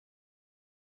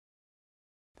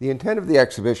The intent of the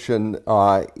exhibition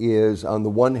is, on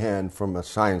the one hand, from a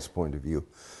science point of view,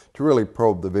 to really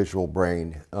probe the visual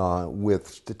brain with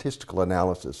statistical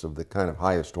analysis of the kind of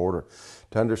highest order,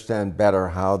 to understand better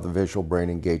how the visual brain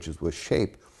engages with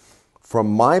shape.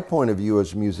 From my point of view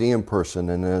as a museum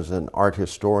person and as an art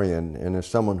historian and as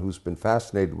someone who's been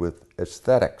fascinated with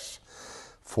aesthetics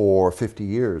for 50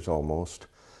 years almost,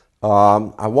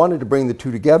 I wanted to bring the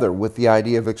two together with the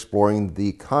idea of exploring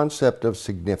the concept of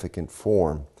significant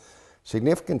form.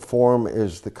 Significant form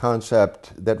is the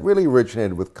concept that really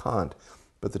originated with Kant,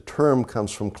 but the term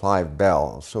comes from Clive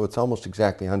Bell, so it's almost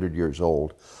exactly 100 years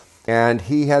old. And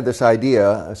he had this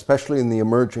idea, especially in the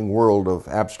emerging world of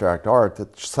abstract art,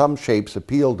 that some shapes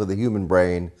appeal to the human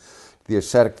brain, the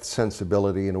aesthetic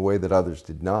sensibility, in a way that others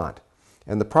did not.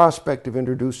 And the prospect of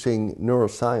introducing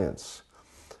neuroscience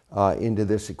into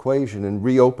this equation and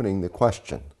reopening the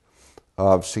question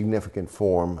of significant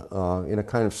form in a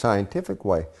kind of scientific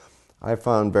way, I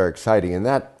found very exciting, and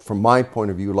that, from my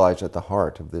point of view, lies at the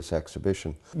heart of this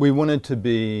exhibition. We wanted to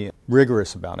be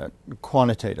rigorous about it,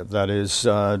 quantitative. That is,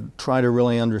 try to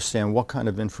really understand what kind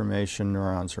of information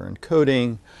neurons are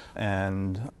encoding,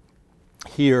 and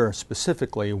here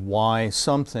specifically why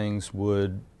some things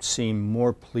would seem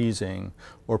more pleasing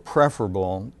or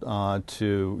preferable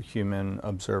to human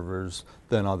observers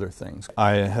than other things.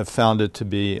 I have found it to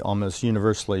be almost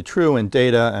universally true in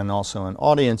data and also in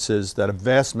audiences that a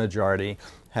vast majority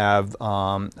have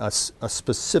a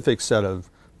specific set of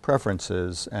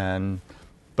preferences,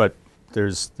 but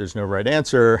there's no right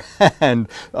answer, and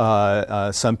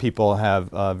some people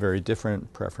have very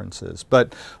different preferences.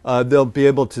 But they'll be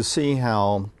able to see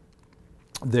how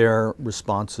their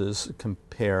responses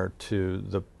compare to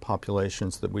the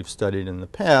populations that we've studied in the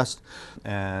past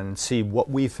and see what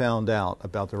we found out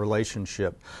about the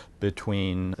relationship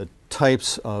between the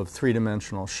types of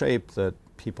three-dimensional shape that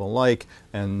people like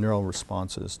and neural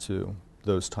responses to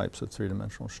those types of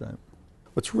three-dimensional shape.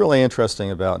 What's really interesting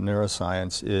about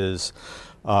neuroscience is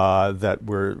that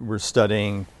we're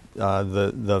studying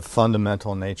the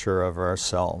fundamental nature of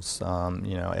ourselves.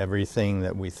 Everything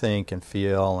that we think and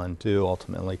feel and do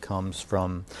ultimately comes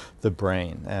from the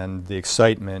brain, and the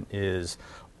excitement is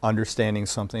understanding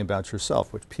something about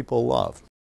yourself, which people love.